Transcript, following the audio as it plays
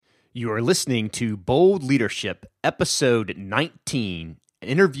You are listening to Bold Leadership, Episode 19, an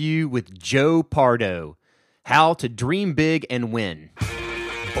interview with Joe Pardo, How to Dream Big and Win.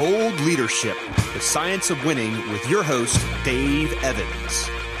 Bold Leadership, the Science of Winning, with your host, Dave Evans.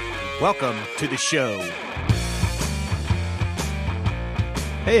 Welcome to the show.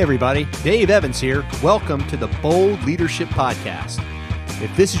 Hey everybody, Dave Evans here. Welcome to the Bold Leadership Podcast.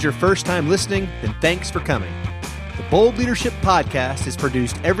 If this is your first time listening, then thanks for coming. The Bold Leadership Podcast is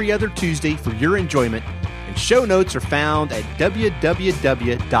produced every other Tuesday for your enjoyment, and show notes are found at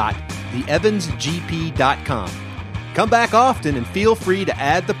www.theevansgp.com. Come back often and feel free to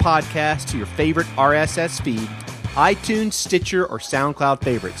add the podcast to your favorite RSS feed, iTunes, Stitcher, or SoundCloud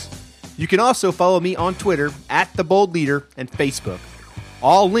favorites. You can also follow me on Twitter at The Bold Leader and Facebook.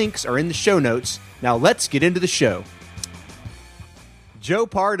 All links are in the show notes. Now let's get into the show. Joe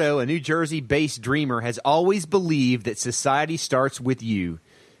Pardo, a New Jersey-based dreamer, has always believed that society starts with you,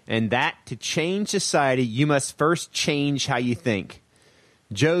 and that to change society, you must first change how you think.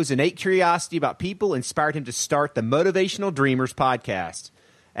 Joe's innate curiosity about people inspired him to start the Motivational Dreamers podcast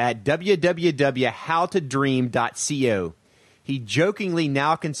at www.howtodream.co. He jokingly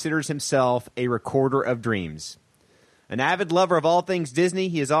now considers himself a recorder of dreams. An avid lover of all things Disney,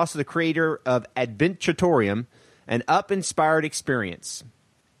 he is also the creator of Adventuratorium, an up-inspired experience,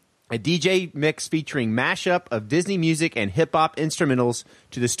 a DJ mix featuring mashup of Disney music and hip-hop instrumentals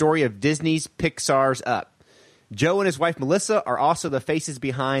to the story of Disney's Pixar's Up. Joe and his wife Melissa are also the faces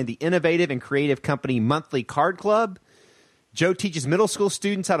behind the innovative and creative company Monthly Card Club. Joe teaches middle school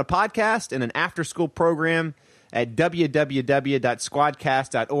students how to podcast in an after-school program at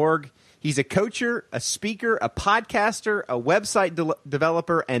www.squadcast.org. He's a coacher, a speaker, a podcaster, a website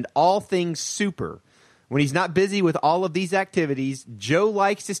developer, and all things super. When he's not busy with all of these activities, Joe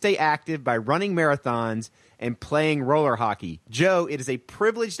likes to stay active by running marathons and playing roller hockey. Joe, it is a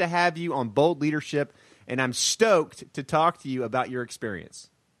privilege to have you on Bold Leadership, and I'm stoked to talk to you about your experience.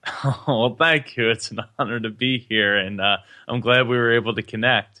 Oh, well, thank you. It's an honor to be here, and I'm glad we were able to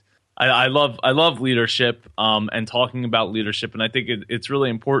connect. I love leadership and talking about leadership, and I think it's really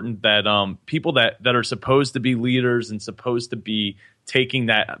important that people that are supposed to be leaders and supposed to be taking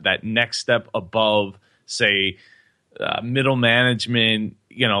that next step above, say, middle management,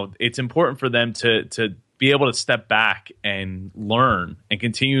 it's important for them to be able to step back and learn and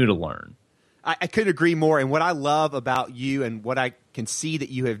continue to learn. I couldn't agree more. And what I love about you and what I can see that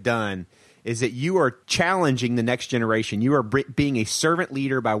you have done is that you are challenging the next generation. You are being a servant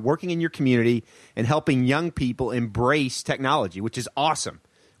leader by working in your community and helping young people embrace technology, which is awesome.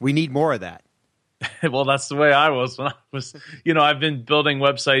 We need more of that. Well, that's the way I was when I was, I've been building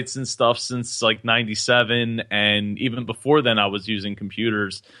websites and stuff since like 97. And even before then, I was using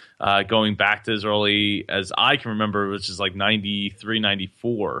computers going back to as early as I can remember, which is like 93,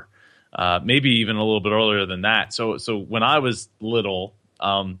 94, maybe even a little bit earlier than that. So when I was little,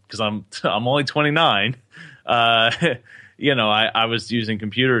 because I'm only 29, I was using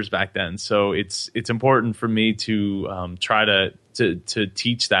computers back then. So it's important for me to try to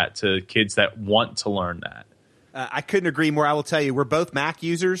teach that to kids that want to learn that. I couldn't agree more. I will tell you, we're both Mac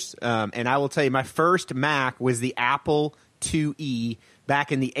users, and I will tell you, my first Mac was the Apple IIe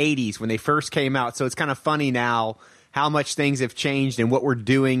back in the 80s when they first came out. So it's kind of funny now how much things have changed and what we're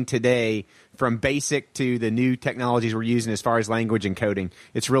doing today from basic to the new technologies we're using as far as language and coding.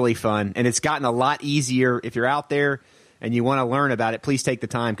 It's really fun, and it's gotten a lot easier. If you're out there and you want to learn about it, please take the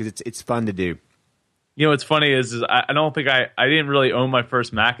time because it's fun to do. What's funny is I don't think I didn't really own my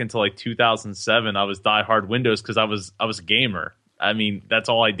first Mac until like 2007. I was diehard Windows because I was a gamer. I mean, that's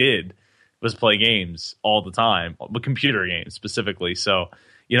all I did was play games all the time, but computer games specifically. So,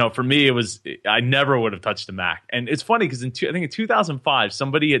 for me, I never would have touched a Mac. And it's funny because I think in 2005,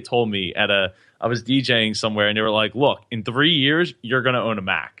 somebody had told me I was DJing somewhere and they were like, look, in 3 years, you're going to own a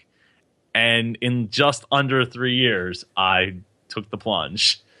Mac. And in just under 3 years, I took the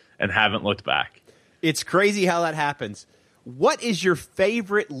plunge and haven't looked back. It's crazy how that happens. What is your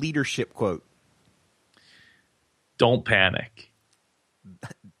favorite leadership quote? Don't panic.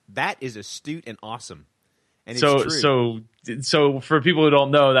 That is astute and awesome. And it's true. So for people who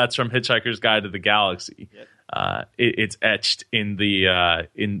don't know, that's from Hitchhiker's Guide to the Galaxy. Yep. It's etched in the I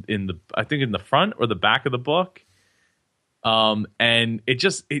think in the front or the back of the book. And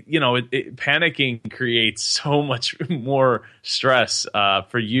panicking creates so much more stress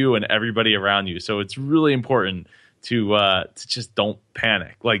for you and everybody around you. So it's really important to just don't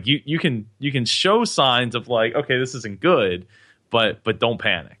panic. Like you can show signs of like, okay, this isn't good, but don't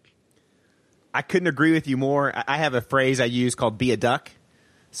panic. I couldn't agree with you more. I have a phrase I use called "be a duck."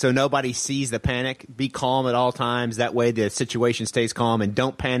 so nobody sees the panic. Be calm at all times. That way the situation stays calm. And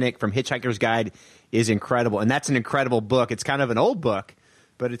Don't Panic from Hitchhiker's Guide is incredible. And that's an incredible book. It's kind of an old book,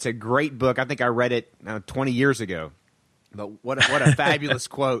 but it's a great book. I think I read it 20 years ago. But what a fabulous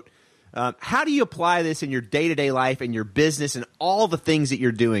quote. How do you apply this in your day-to-day life and your business and all the things that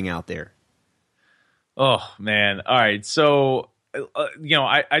you're doing out there? Oh, man. All right. So,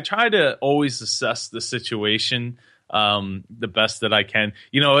 I try to always assess the situation the best that I can.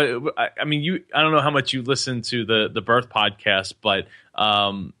 I don't know how much you listen to the Birth podcast, but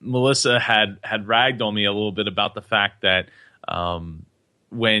Melissa had ragged on me a little bit about the fact that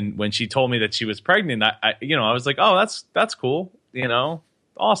when she told me that she was pregnant, I was like, oh, that's cool,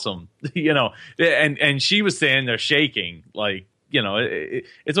 awesome, and she was standing there shaking, like,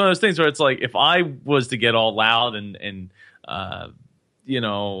 it's one of those things where it's like, if I was to get all loud and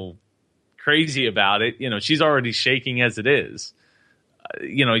crazy about it, she's already shaking as it is.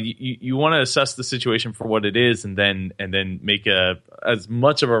 You want to assess the situation for what it is, and then make as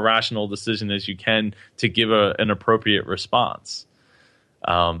much of a rational decision as you can to give an appropriate response,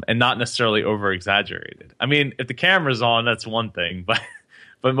 and not necessarily over exaggerated. I mean, if the camera's on, that's one thing,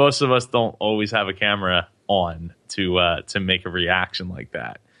 but most of us don't always have a camera on to make a reaction like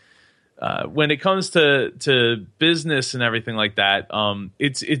that. When it comes to business and everything like that,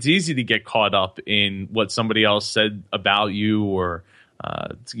 it's easy to get caught up in what somebody else said about you, or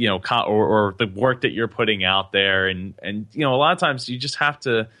the work that you're putting out there, and a lot of times you just have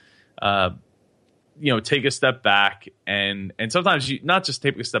to take a step back, and sometimes you not just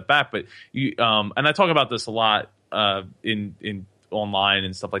take a step back, but you and I talk about this a lot in online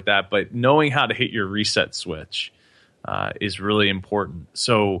and stuff like that, but knowing how to hit your reset switch is really important.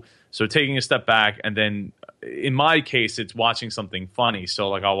 So taking a step back, and then in my case, it's watching something funny. So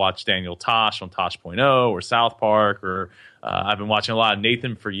like I'll watch Daniel Tosh on Tosh.0 or South Park, or I've been watching a lot of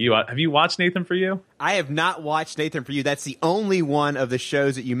Nathan For You. Have you watched Nathan For You? I have not watched Nathan For You. That's the only one of the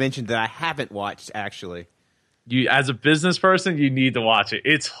shows that you mentioned that I haven't watched, actually. You, as a business person, you need to watch it.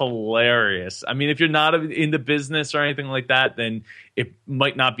 It's hilarious. I mean, if you're not into business or anything like that, then it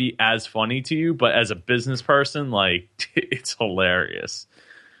might not be as funny to you. But as a business person, like, it's hilarious.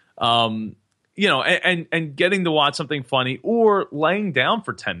 And getting to watch something funny, or laying down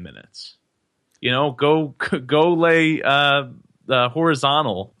for 10 minutes. Go lay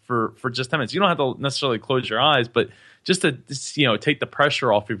horizontal for just 10 minutes. You don't have to necessarily close your eyes, but just to take the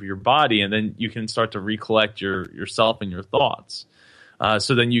pressure off of your body, and then you can start to recollect yourself and your thoughts.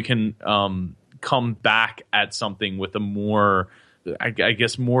 So then you can come back at something with a more, I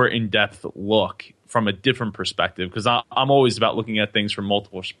guess, more in-depth look from a different perspective, because I'm always about looking at things from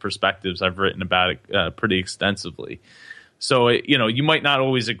multiple perspectives. I've written about it pretty extensively. So you might not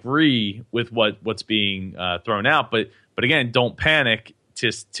always agree with what's being thrown out, but again, don't panic.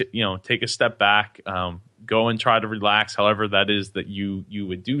 Just take a step back. Go and try to relax, however that is that you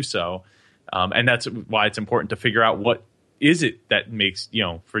would do so, and that's why it's important to figure out what is it that makes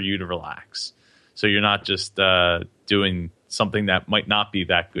for you to relax, so you're not just doing something that might not be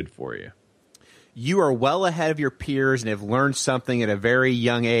that good for you. You are well ahead of your peers and have learned something at a very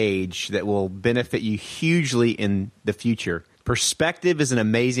young age that will benefit you hugely in the future. Perspective is an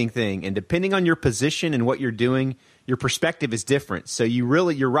amazing thing, and depending on your position and what you're doing, your perspective is different. So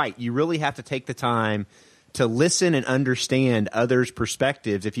you're right. You really have to take the time to listen and understand others'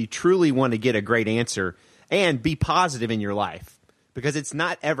 perspectives if you truly want to get a great answer, and be positive in your life, because it's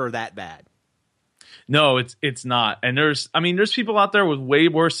not ever that bad. No, it's not. And there's people out there with way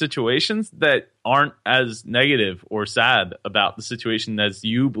worse situations that aren't as negative or sad about the situation as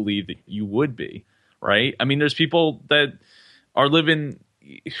you believe that you would be, right? I mean, there's people that are living,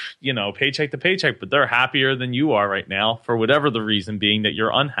 paycheck to paycheck, but they're happier than you are right now, for whatever the reason being that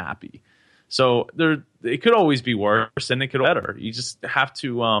you're unhappy. So it could always be worse, and it could be better. You just have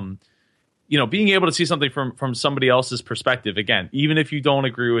to, being able to see something from somebody else's perspective, again, even if you don't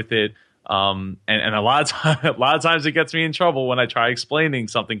agree with it. And a lot of times it gets me in trouble when I try explaining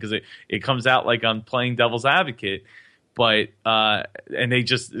something, because it comes out like I'm playing devil's advocate. But and they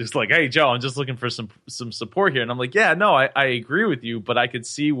it's like, hey, Joe, I'm just looking for some support here, and I'm like, yeah, no, I agree with you, but I could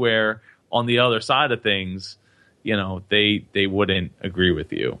see where on the other side of things, they wouldn't agree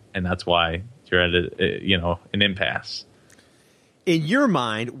with you, and that's why you're at an impasse. In your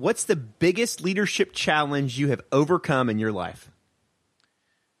mind, what's the biggest leadership challenge you have overcome in your life?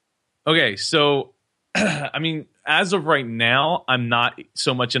 Okay, so I mean, as of right now, I'm not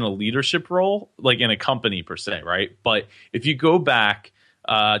so much in a leadership role, like in a company per se, right? But if you go back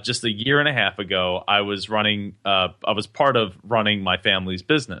just a year and a half ago, I was part of running my family's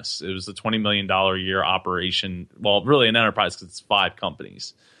business. It was a $20 million a year operation. Well, really an enterprise because it's 5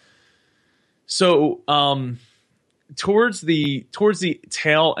 companies. So towards the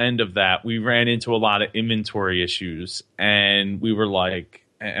tail end of that, we ran into a lot of inventory issues, and we were like,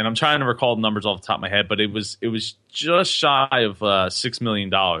 and I'm trying to recall the numbers off the top of my head, but it was just shy of $6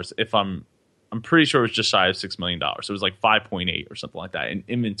 million. If I'm pretty sure it was just shy of $6 million. So it was like 5.8 or something like that in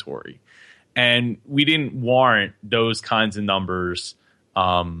inventory. And we didn't warrant those kinds of numbers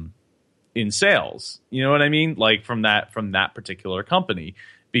in sales. You know what I mean? Like from that particular company,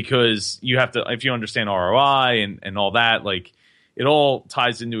 because you have to, if you understand ROI and all that, like it all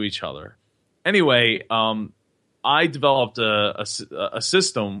ties into each other. Anyway, I developed a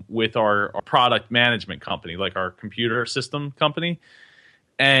system with our product management company, like our computer system company.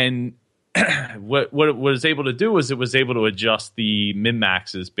 And what it was able to do was it was able to adjust the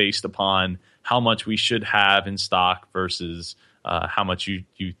min-maxes based upon how much we should have in stock versus how much you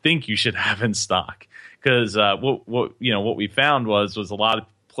think you should have in stock. Because what we found was a lot of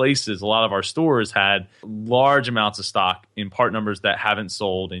places, a lot of our stores had large amounts of stock in part numbers that haven't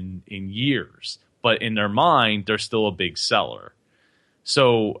sold in years, but in their mind they're still a big seller.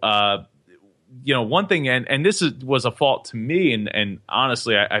 So one thing, and this was a fault to me, and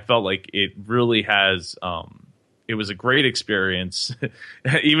honestly, I felt like it really has. It was a great experience,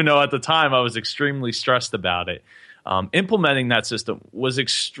 even though at the time I was extremely stressed about it. Implementing that system was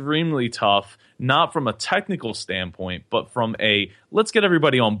extremely tough, not from a technical standpoint, but from a let's get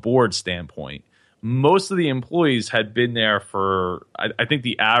everybody on board standpoint. Most of the employees had been there for, I think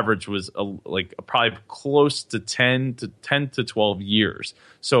the average was probably close to 10 to 12 years.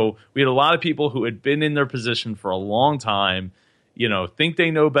 So we had a lot of people who had been in their position for a long time, think they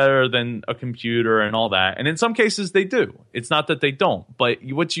know better than a computer and all that. And in some cases they do. It's not that they don't, but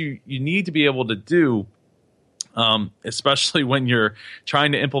what you need to be able to do, especially when you're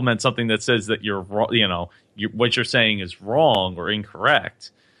trying to implement something that says that you're wrong, what you're saying is wrong or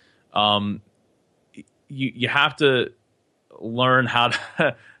incorrect. You have to learn how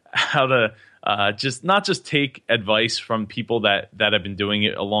to just not just take advice from people that have been doing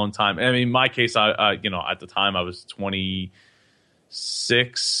it a long time. I mean, in my case, I at the time I was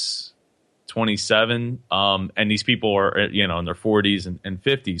 26, 27, and these people are in their 40s and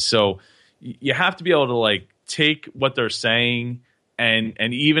 50s. So you have to be able to like take what they're saying. And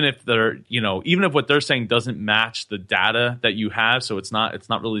even if even if what they're saying doesn't match the data that you have, so it's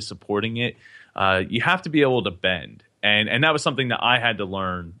not really supporting it, you have to be able to bend. And that was something that I had to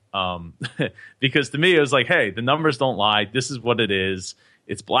learn, because to me it was like, hey, the numbers don't lie. This is what it is.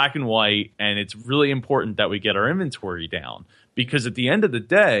 It's black and white, and it's really important that we get our inventory down, because at the end of the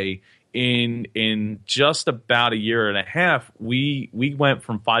day, in just about a year and a half, we went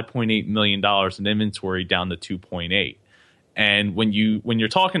from $5.8 million in inventory down to 2.8. And when you're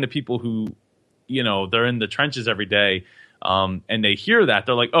talking to people who, they're in the trenches every day, and they hear that,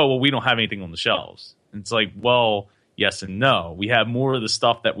 they're like, oh, well, we don't have anything on the shelves. And it's like, well, yes and no. We have more of the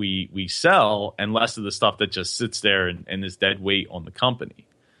stuff that we sell and less of the stuff that just sits there and is dead weight on the company.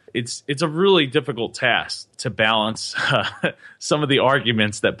 It's a really difficult task to balance some of the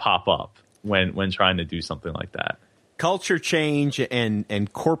arguments that pop up when trying to do something like that. Culture change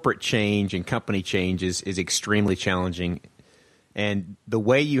and corporate change and company change is extremely challenging. And the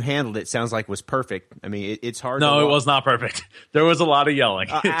way you handled it sounds like was perfect. I mean, it's hard. No, it was not perfect. There was a lot of yelling.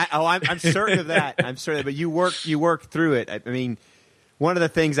 I'm certain of that. I'm certain. But you worked through it. I mean, one of the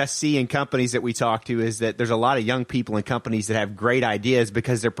things I see in companies that we talk to is that there's a lot of young people in companies that have great ideas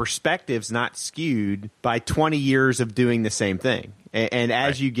because their perspective's not skewed by 20 years of doing the same thing. And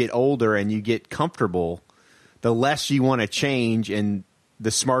as you get older and you get comfortable, the less you want to change and the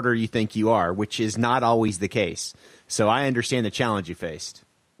smarter you think you are, which is not always the case. So I understand the challenge you faced.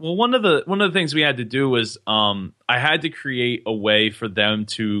 Well, one of the things we had to do was I had to create a way for them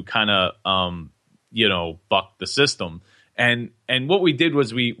to kind of buck the system. And what we did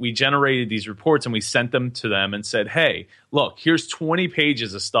was we generated these reports and we sent them to them and said, hey, look, here's 20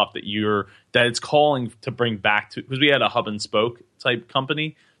 pages of stuff that it's calling to bring back to, because we had a hub and spoke type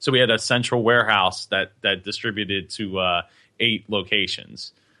company. So we had a central warehouse that distributed to 8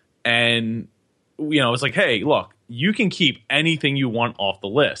 locations. And it's like, hey, look, you can keep anything you want off the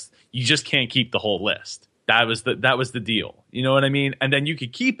list. You just can't keep the whole list. That was the deal. You know what I mean? And then you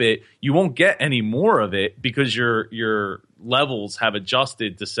could keep it. You won't get any more of it because your levels have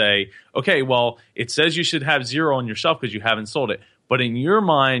adjusted to say, okay, well, it says you should have 0 on your shelf because you haven't sold it. But in your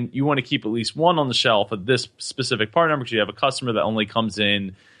mind, you want to keep at least 1 on the shelf of this specific part number because you have a customer that only comes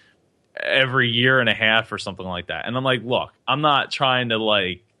in every year and a half or something like that. And I'm like, look, I'm not trying to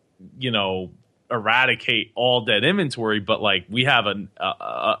like, eradicate all dead inventory, but like we have an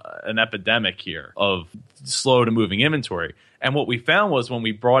epidemic here of slow to moving inventory. And what we found was when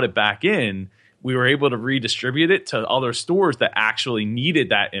we brought it back in, we were able to redistribute it to other stores that actually needed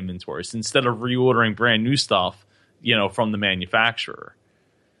that inventory. So instead of reordering brand new stuff, from the manufacturer.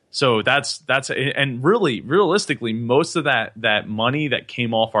 So that's and really realistically, most of that money that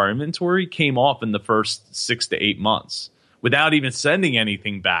came off our inventory came off in the first 6 to 8 months without even sending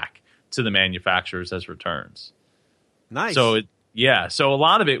anything back to the manufacturers as returns. Nice. So so a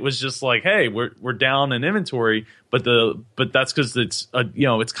lot of it was just like, hey, we're down in inventory, but that's because it's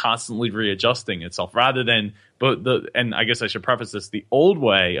it's constantly readjusting itself rather than and I guess I should preface this, the old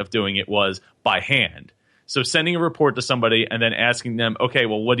way of doing it was by hand. So sending a report to somebody and then asking them, okay,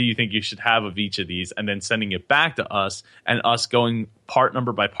 well, what do you think you should have of each of these? And then sending it back to us and us going part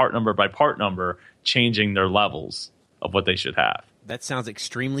number by part number by part number, changing their levels of what they should have. That sounds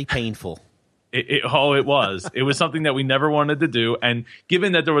extremely painful. It was. It was something that we never wanted to do. And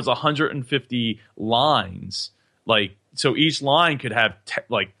given that there was 150 lines, so each line could have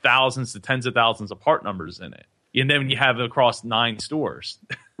thousands to tens of thousands of part numbers in it. And then you have it across 9 stores.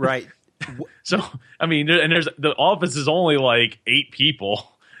 Right. So, I mean, and the office is only like 8 people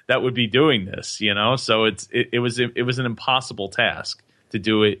that would be doing this, So it was an impossible task to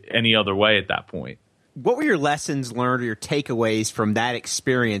do it any other way at that point. What were your lessons learned or your takeaways from that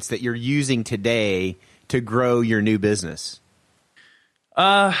experience that you're using today to grow your new business?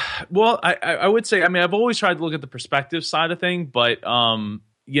 Well, I would say, I mean, I've always tried to look at the perspective side of thing, but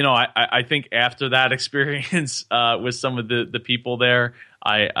I think after that experience with some of the people there,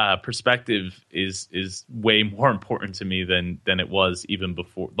 perspective is way more important to me than it was even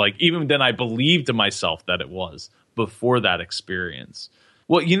before. Even than I believed to myself that it was before that experience.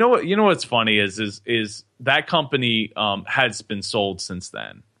 Well, what's funny is that company has been sold since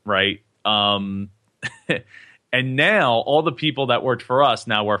then, right? And now all the people that worked for us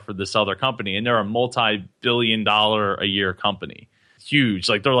now work for this other company, and they're a multi-billion-dollar a year company. Huge,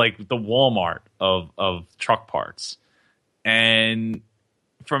 they're like the Walmart of truck parts. And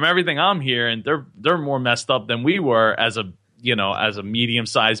from everything I'm hearing, they're more messed up than we were as a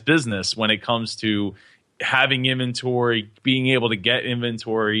medium-sized business when it comes to having inventory, being able to get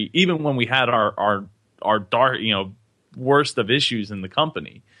inventory, even when we had our dark, worst of issues in the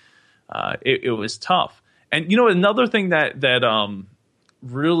company. It was tough. And another thing that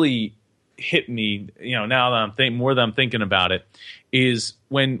really hit me, now that I'm thinking about it, is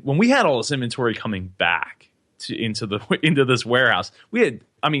when we had all this inventory coming back into this warehouse,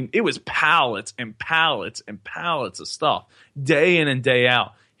 it was pallets and pallets and pallets of stuff day in and day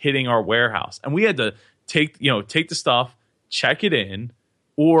out hitting our warehouse, and we had to take the stuff, check it in,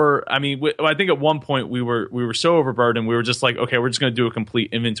 or I think at one point we were so overburdened, we were just like, okay, we're just going to do a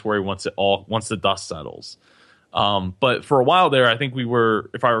complete inventory once the dust settles. But for a while there, I think we were,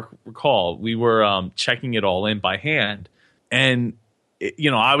 if I recall, we were checking it all in by hand, and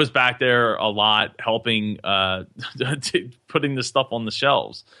I was back there a lot helping putting the stuff on the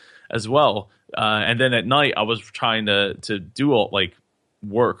shelves as well. And then at night, I was trying to do all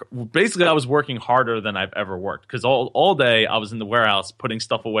work. Basically, I was working harder than I've ever worked because all day I was in the warehouse putting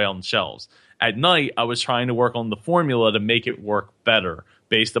stuff away on the shelves. At night, I was trying to work on the formula to make it work better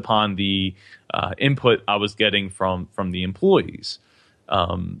based upon the input I was getting from the employees.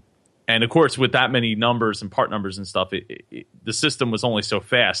 And of course, with that many numbers and part numbers and stuff, the system was only so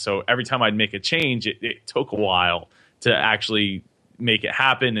fast. So every time I'd make a change, it took a while to actually make it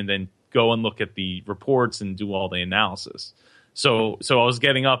happen and then go and look at the reports and do all the analysis. So I was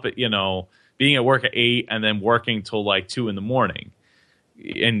getting up at, being at work at 8 and then working till 2 in the morning.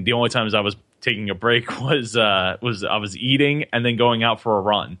 And the only times I was taking a break was I was eating and then going out for a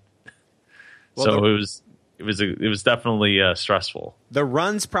run. Well, so it was definitely stressful. The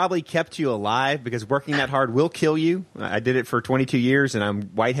runs probably kept you alive because working that hard will kill you. I did it for 22 years and I'm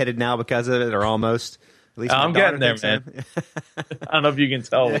white-headed now because of it, or almost. At least I'm getting there, man. I don't know if you can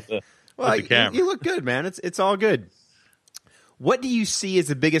tell with the camera. You look good, man. It's all good. What do you see as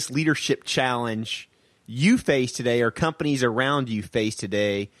the biggest leadership challenge you face today or companies around you face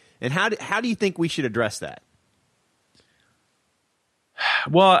today? And how do you think we should address that?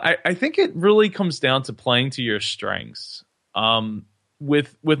 Well, I think it really comes down to playing to your strengths.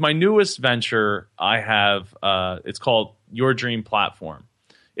 With my newest venture, I have it's called Your Dream Platform.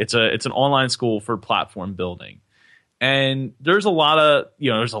 It's an online school for platform building, and there's a lot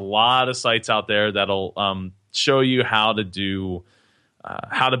of sites out there that'll show you how to build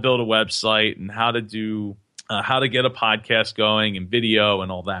a website and how to do how to get a podcast going and video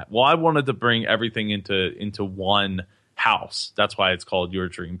and all that. Well, I wanted to bring everything into one house. That's why it's called Your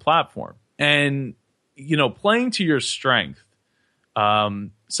Dream Platform. And, playing to your strength,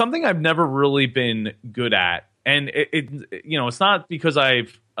 something I've never really been good at. And it's not because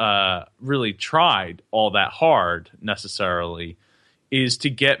I've really tried all that hard necessarily, is to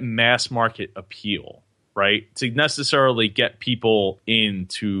get mass market appeal, right? To necessarily get people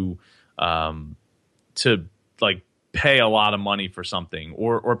into to like pay a lot of money for something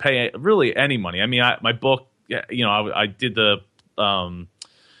or pay really any money. I mean, my book, I did an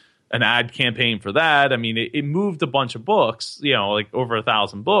ad campaign for that. I mean, it moved a bunch of books, like over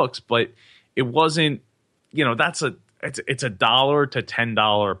 1,000 books, but it wasn't, it's a $1 to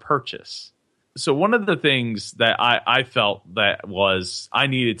 $10 purchase. So one of the things that I felt that I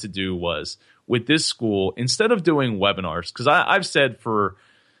needed to do was with this school, instead of doing webinars, because I've said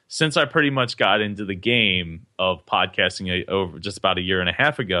since I pretty much got into the game of podcasting over just about a year and a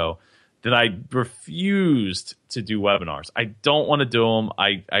half ago, that I refused to do webinars. I don't want to do them.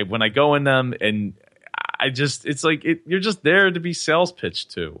 When I go in them, and it's like you're just there to be sales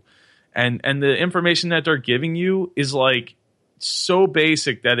pitched to, and the information that they're giving you is like so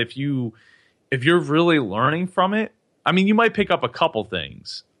basic that if you're really learning from it, I mean, you might pick up a couple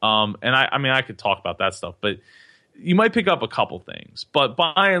things. And I could talk about that stuff, but you might pick up a couple things, but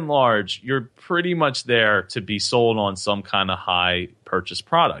by and large, you're pretty much there to be sold on some kind of high purchase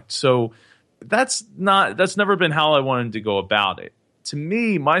product. So that's never been how I wanted to go about it. To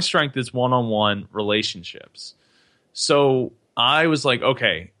me, my strength is one-on-one relationships. So I was like,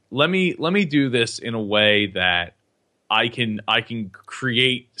 okay, let me do this in a way that I can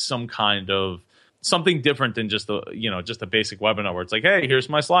create some kind of something different than just a basic webinar where it's like, hey, here's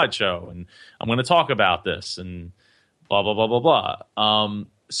my slideshow and I'm going to talk about this and blah, blah, blah, blah, blah.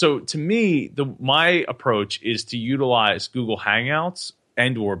 So to me, my approach is to utilize Google Hangouts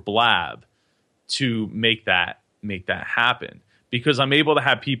and or Blab to make that happen, because I'm able to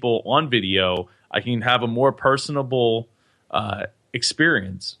have people on video. I can have a more personable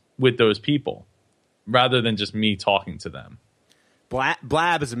experience with those people rather than just me talking to them.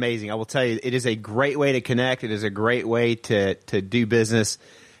 Blab is amazing. I will tell you, it is a great way to connect. It is a great way to do business.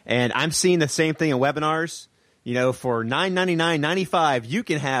 And I'm seeing the same thing in webinars. For $9.99.95, you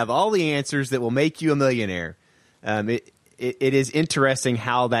can have all the answers that will make you a millionaire. It is interesting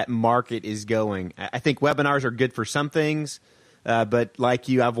how that market is going. I think webinars are good for some things, but like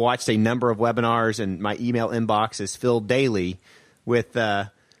you, I've watched a number of webinars, and my email inbox is filled daily with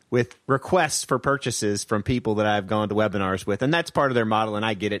requests for purchases from people that I've gone to webinars with, and that's part of their model, and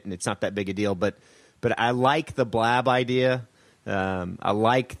I get it, and it's not that big a deal. But I like the Blab idea. I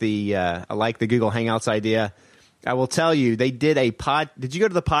like the Google Hangouts idea. I will tell you, they did did you go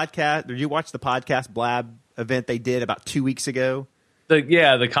to the podcast? Did you watch the podcast Blab event they did about 2 weeks ago?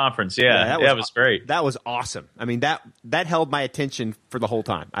 The conference. Yeah, it was great. That was awesome. I mean, that held my attention for the whole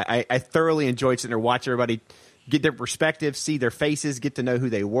time. I thoroughly enjoyed sitting there, watch everybody get their perspective, see their faces, get to know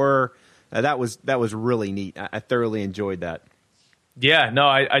who they were. That was really neat. I thoroughly enjoyed that. Yeah, no,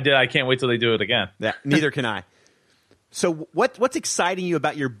 I did. I can't wait till they do it again. Yeah, neither can I. So what's exciting you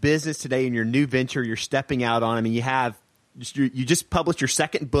about your business today and your new venture you're stepping out on? I mean, you just published your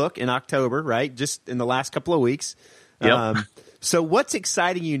second book in October, right? Just in the last couple of weeks. Yep. So what's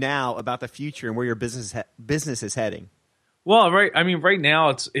exciting you now about the future and where your business is heading? Well, right. I mean, right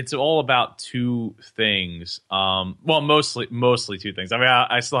now it's all about two things. Mostly two things. I mean,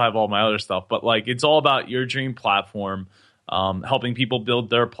 I still have all my other stuff, but like it's all about Your Dream Platform, helping people build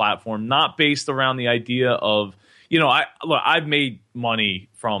their platform, not based around the idea of, I've made money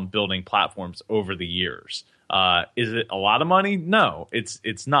from building platforms over the years. Is it a lot of money? No,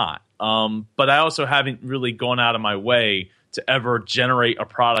 it's not. But I also haven't really gone out of my way to ever generate a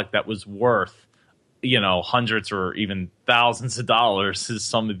product that was worth, hundreds or even thousands of dollars, as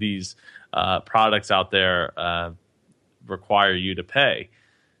some of these products out there require you to pay.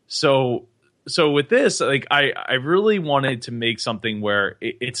 So with this, like I really wanted to make something where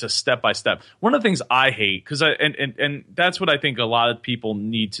it's a step by step. One of the things I hate, because and that's what I think a lot of people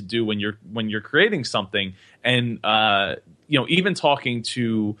need to do when you're creating something. And even talking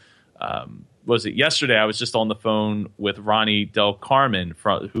to was it yesterday? I was just on the phone with Ronnie Del Carmen,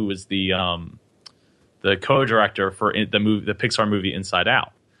 who was the co-director for the Pixar movie Inside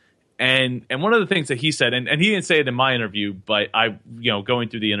Out. And one of the things that he said, and he didn't say it in my interview, but I going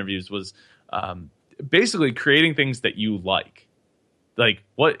through the interviews was basically creating things that you like. Like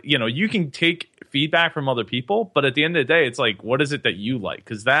what, you can take feedback from other people, but at the end of the day, it's like, what is it that you like?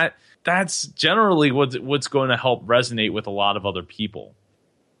 Because that's generally what's going to help resonate with a lot of other people.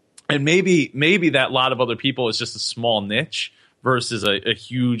 And maybe that lot of other people is just a small niche versus a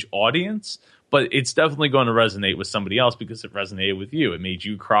huge audience, but it's definitely going to resonate with somebody else because it resonated with you. It made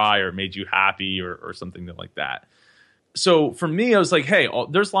you cry or it made you happy or something like that. So for me, I was like, hey,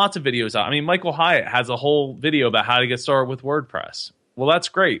 there's lots of videos out. I mean, Michael Hyatt has a whole video about how to get started with WordPress. Well, that's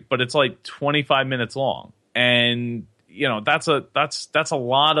great, but it's like 25 minutes long. And that's a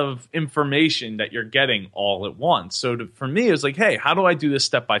lot of information that you're getting all at once. So for me, it was like, hey, how do I do this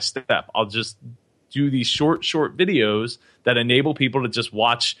step by step? I'll just do these short videos that enable people to just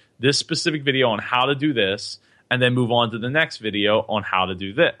watch this specific video on how to do this and then move on to the next video on how to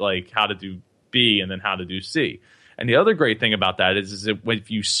do that, like how to do B and then how to do C. And the other great thing about that is that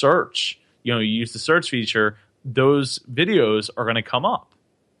if you search, you use the search feature, those videos are going to come up.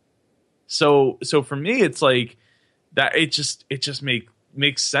 So for me, it's like that. It just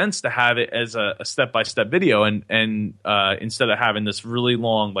makes sense to have it as a step-by-step video and instead of having this really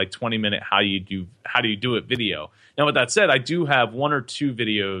long, like 20-minute how do you do it video. Now, with that said, I do have one or two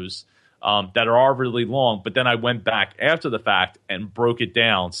videos that are really long, but then I went back after the fact and broke it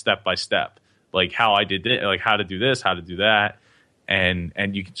down step by step, like how I did it, like how to do this, how to do that, and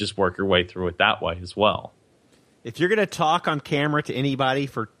you can just work your way through it that way as well. If you're going to talk on camera to anybody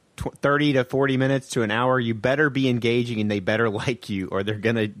for 30 to 40 minutes to an hour, you better be engaging and they better like you or they're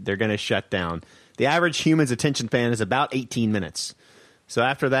gonna shut down. The average human's attention span is about 18 minutes. So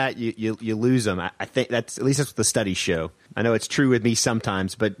after that, you lose them. I think at least that's what the studies show. I know it's true with me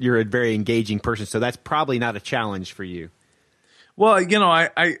sometimes, but you're a very engaging person, so that's probably not a challenge for you. Well,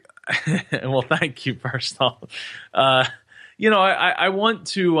 I well, thank you first off. I want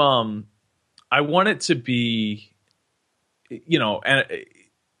it to be, and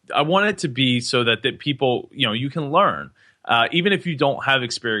I want it to be so that people, you can learn, even if you don't have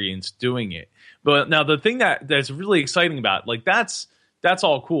experience doing it. But now the thing that's really exciting about, like, that's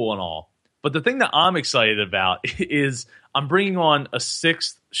all cool and all. But the thing that I'm excited about is I'm bringing on a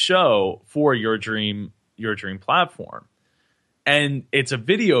 6th show for Your Dream platform. And it's a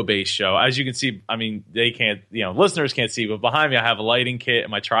video-based show. As you can see, I mean, they can't, listeners can't see, but behind me I have a lighting kit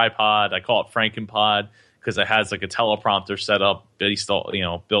and my tripod. I call it FrankenPod because it has like a teleprompter set up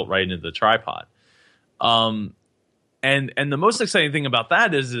built right into the tripod. And the most exciting thing about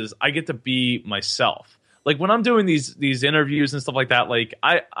that is I get to be myself. Like when I'm doing these interviews and stuff like that, like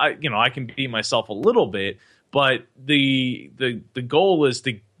I can be myself a little bit, but the goal is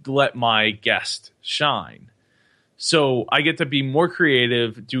to let my guest shine. So I get to be more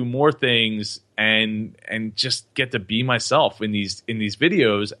creative, do more things, and just get to be myself in these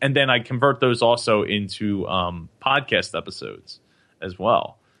videos, and then I convert those also into podcast episodes as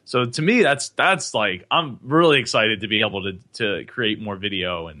well. So to me, that's like, I'm really excited to be able to create more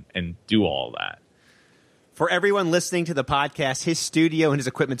video and do all that. For everyone listening to the podcast, his studio and his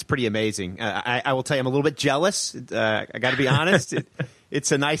equipment's pretty amazing. I will tell you, I'm a little bit jealous. I got to be honest.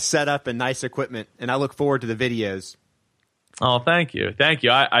 It's a nice setup and nice equipment, and I look forward to the videos. Oh, thank you.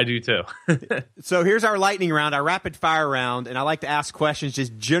 I do too. So here's our lightning round, our rapid fire round, and I like to ask questions,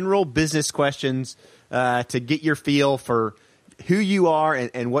 just general business questions to get your feel for who you are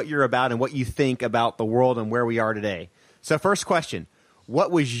and what you're about and what you think about the world and where we are today. So first question, what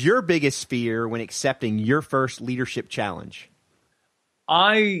was your biggest fear when accepting your first leadership challenge?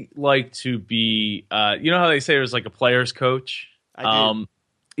 I like to be, you know how they say there's like a player's coach? I do.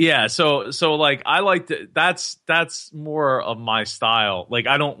 Yeah. So like, I like to, that's more of my style. Like,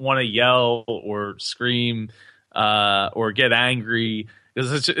 I don't want to yell or scream, or get angry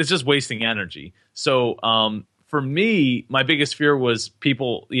because it's just wasting energy. So, for me, my biggest fear was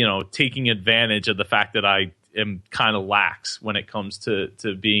people, taking advantage of the fact that I am kind of lax when it comes to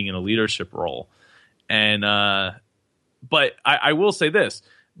being in a leadership role. And, but I will say this,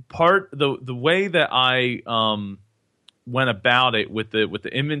 the way that I went about it with the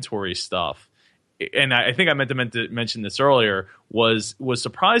inventory stuff, and I think I meant to mention this earlier, was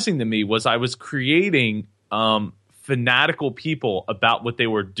surprising to me was I was creating fanatical people about what they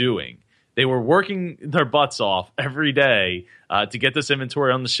were doing. They were working their butts off every day to get this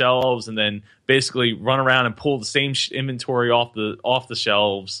inventory on the shelves, and then basically run around and pull the same inventory off the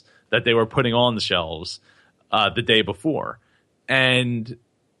shelves that they were putting on the shelves the day before. And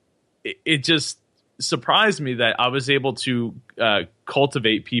it just surprised me that I was able to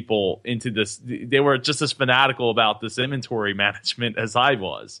cultivate people into this. They were just as fanatical about this inventory management as I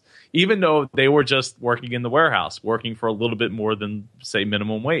was, even though they were just working in the warehouse, working for a little bit more than, say,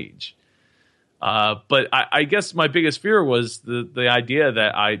 minimum wage. But I guess my biggest fear was the idea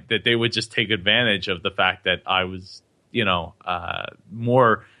that they would just take advantage of the fact that I was,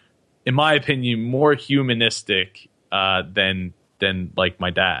 more, in my opinion, more humanistic than than like my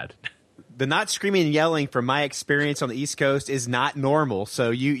dad. The not screaming and yelling, from my experience on the East Coast, is not normal.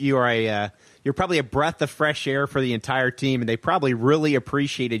 So you are you're probably a breath of fresh air for the entire team, and they probably really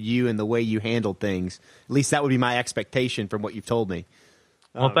appreciated you and the way you handled things. At least that would be my expectation from what you've told me.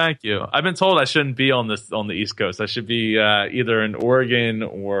 Well, thank you. I've been told I shouldn't be on the East Coast. I should be either in Oregon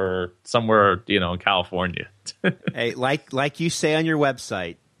or somewhere, in California. Hey, like you say on your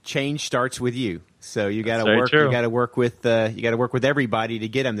website, change starts with you. So you got to work. True. You got to work with. You got to work with everybody to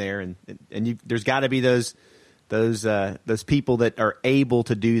get them there, and there's got to be those people that are able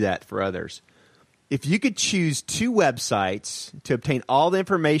to do that for others. If you could choose 2 websites to obtain all the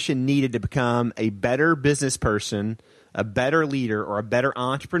information needed to become a better business person, a better leader, or a better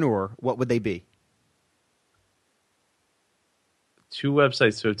entrepreneur, what would they be? 2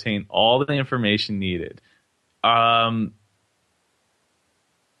 websites to obtain all the information needed. Oh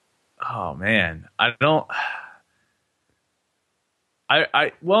man, I don't.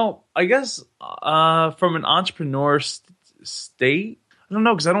 I guess from an entrepreneur state, I don't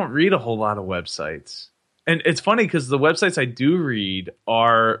know, because I don't read a whole lot of websites. And it's funny because the websites I do read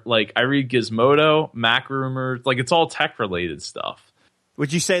are like, I read Gizmodo, MacRumors, like it's all tech related stuff.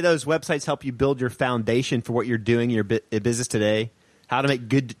 Would you say those websites help you build your foundation for what you're doing in your business today? How to make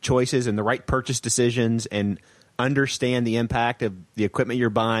good choices and the right purchase decisions, and understand the impact of the equipment you're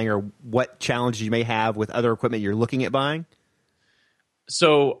buying, or what challenges you may have with other equipment you're looking at buying?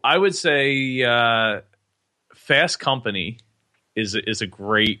 So I would say Fast Company is a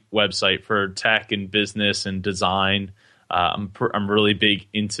great website for tech and business and design. I'm really big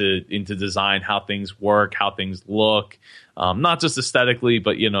into design, how things work, how things look, not just aesthetically,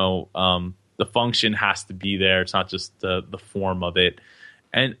 but the function has to be there. It's not just the form of it.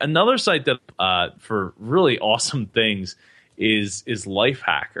 And another site that for really awesome things is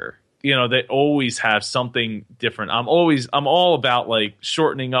Lifehacker. They always have something different. I'm all about like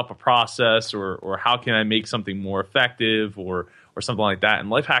shortening up a process, or how can I make something more effective, or something like that. And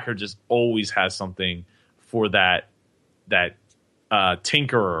Lifehacker just always has something for that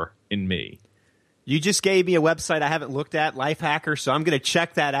tinkerer in me. You just gave me a website I haven't looked at, Lifehacker, so I'm going to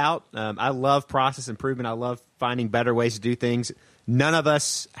check that out. I love process improvement. I love finding better ways to do things. None of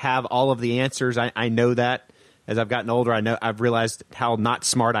us have all of the answers. I know that. As I've gotten older, I've realized how not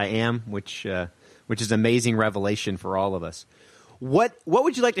smart I am, which is an amazing revelation for all of us. What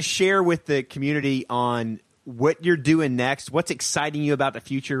would you like to share with the community on what you're doing next? What's exciting you about the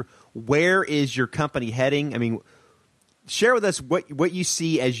future? Where is your company heading? I mean, share with us what you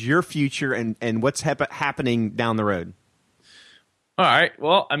see as your future and what's happening down the road. All right.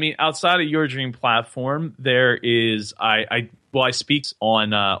 Well, I mean, outside of Your Dream Platform, there is I speak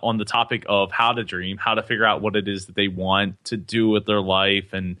on the topic of how to dream, how to figure out what it is that they want to do with their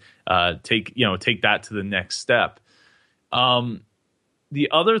life, and take that to the next step. The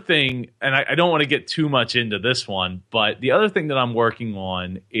other thing, and I don't want to get too much into this one, but the other thing that I'm working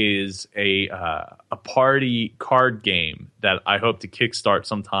on is a party card game that I hope to kickstart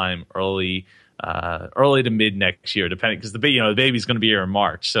sometime early to mid next year, depending, because the baby's going to be here in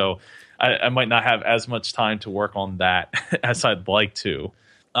March, so I might not have as much time to work on that as I'd like to.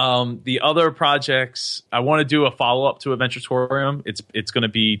 The other projects, I want to do a follow up to Adventuratorium. It's going to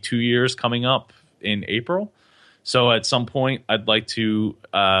be 2 years coming up in April. So at some point, I'd like to.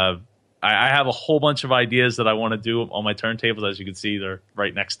 I have a whole bunch of ideas that I want to do on my turntables. As you can see, they're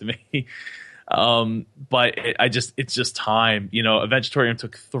right next to me. But it's just time. Adventuratorium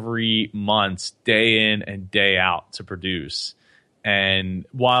took 3 months, day in and day out, to produce. And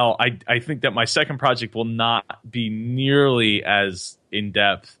while I think that my second project will not be nearly as in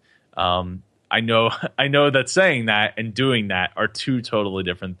depth, I know that saying that and doing that are 2 totally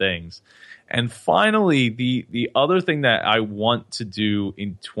different things. And finally, the other thing that I want to do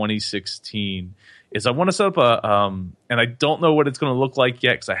in 2016 is I want to set up and I don't know what it's going to look like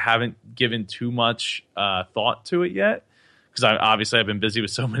yet, because I haven't given too much thought to it yet, because I've been busy with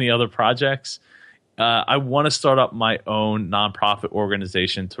so many other projects. I want to start up my own nonprofit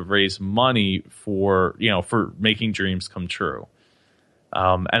organization to raise money for making dreams come true.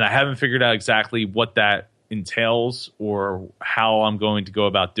 And I haven't figured out exactly what that entails or how I'm going to go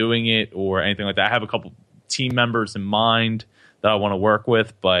about doing it or anything like that. I have a couple team members in mind that I want to work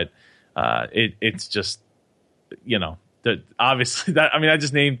with, but it's just, obviously that, I mean, I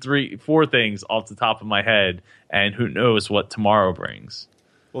just named 3-4 things off the top of my head, and who knows what tomorrow brings.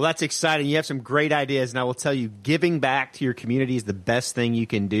 Well, that's exciting. You have some great ideas, and I will tell you, giving back to your community is the best thing you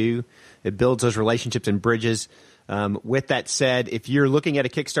can do. It builds those relationships and bridges. With that said, if you're looking at a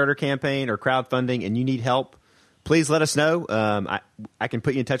Kickstarter campaign or crowdfunding and you need help, please let us know. I can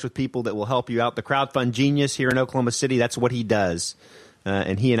put you in touch with people that will help you out. The Crowdfund Genius here in Oklahoma City, that's what he does.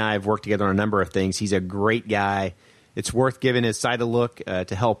 And he and I have worked together on a number of things. He's a great guy. It's worth giving his side a look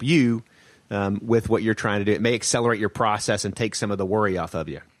to help you with what you're trying to do. It may accelerate your process and take some of the worry off of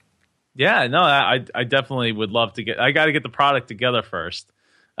you. Yeah, no, I definitely would love to I got to get the product together first,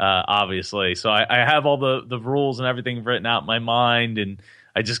 obviously. So I have all the rules and everything written out in my mind, and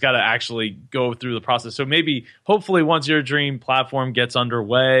I just got to actually go through the process. So maybe, hopefully, once your dream platform gets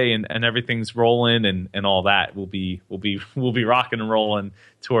underway and everything's rolling and all that, we'll be rocking and rolling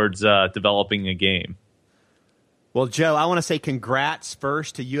towards developing a game. Well, Joe, I want to say congrats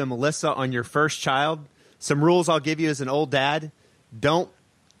first to you and Melissa on your first child. Some rules I'll give you as an old dad: don't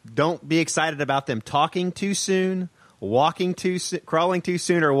be excited about them talking too soon, crawling too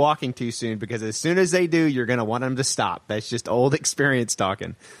soon, or walking too soon, because as soon as they do, you're going to want them to stop. That's just old experience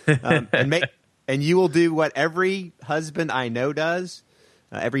talking. And you will do what every husband I know does,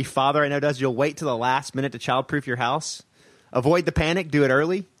 every father I know does. You'll wait till the last minute to childproof your house. Avoid the panic. Do it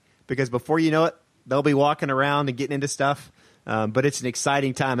early, because before you know it, they'll be walking around and getting into stuff. But it's an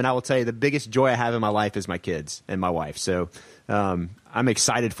exciting time, and I will tell you, the biggest joy I have in my life is my kids and my wife. So I'm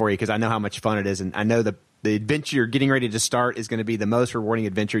excited for you, because I know how much fun it is, and I know the adventure you're getting ready to start is going to be the most rewarding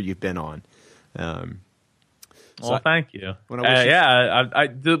adventure you've been on. Well, thank you.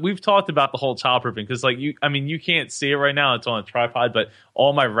 We've talked about the whole childproofing, because you can't see it right now. It's on a tripod, but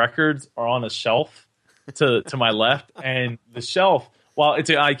all my records are on a shelf to my left, and the shelf, well, it's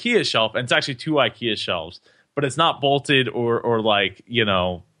an IKEA shelf, and it's actually 2 IKEA shelves, but it's not bolted or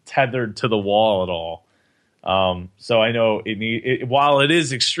tethered to the wall at all. So I know while it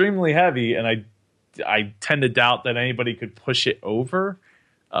is extremely heavy, and I tend to doubt that anybody could push it over,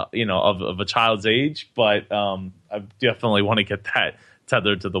 of a child's age, but I definitely want to get that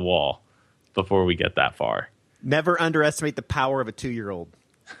tethered to the wall before we get that far. Never underestimate the power of a 2-year-old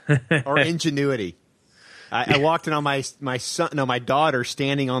or ingenuity. I walked in on my daughter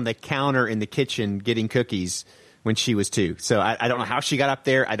standing on the counter in the kitchen getting cookies when she was 2. So I don't know how she got up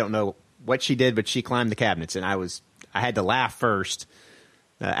there. I don't know what she did, but she climbed the cabinets, and I had to laugh first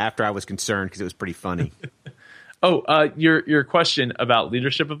after I was concerned, because it was pretty funny. Your question about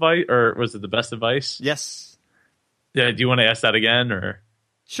leadership advice, or was it the best advice? Yes. Yeah. Do you want to ask that again, or?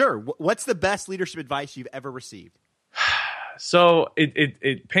 Sure. What's the best leadership advice you've ever received? So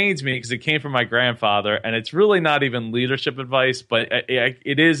it pains me, because it came from my grandfather, and it's really not even leadership advice, but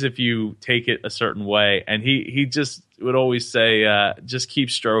it is if you take it a certain way. And he just would always say, just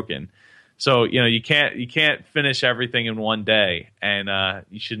keep stroking. So, you can't finish everything in one day, and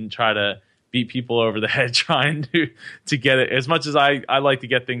you shouldn't try to beat people over the head trying to get it. As much as I like to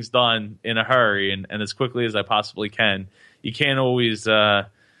get things done in a hurry and as quickly as I possibly can, you can't always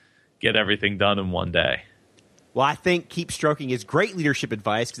get everything done in one day. Well, I think keep stroking is great leadership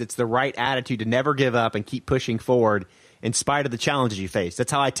advice, because it's the right attitude to never give up and keep pushing forward in spite of the challenges you face.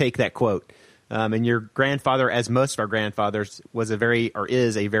 That's how I take that quote. And your grandfather, as most of our grandfathers, is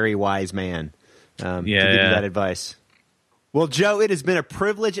a very wise man to give you that advice. Well, Joe, it has been a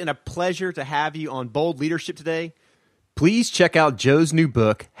privilege and a pleasure to have you on Bold Leadership today. Please check out Joe's new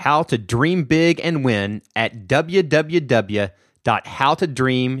book, How to Dream Big and Win, at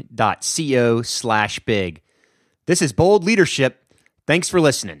www.howtodream.co/big. This is Bold Leadership. Thanks for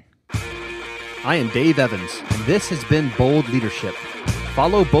listening. I am Dave Evans, and this has been Bold Leadership.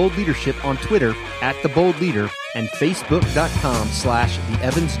 Follow Bold Leadership on Twitter @TheBoldLeader and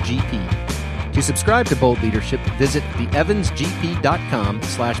Facebook.com/TheEvansGP. To subscribe to Bold Leadership, visit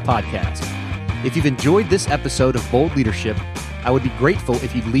theevansgp.com/podcast. If you've enjoyed this episode of Bold Leadership, I would be grateful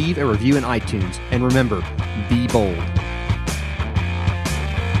if you'd leave a review in iTunes. And remember, be bold.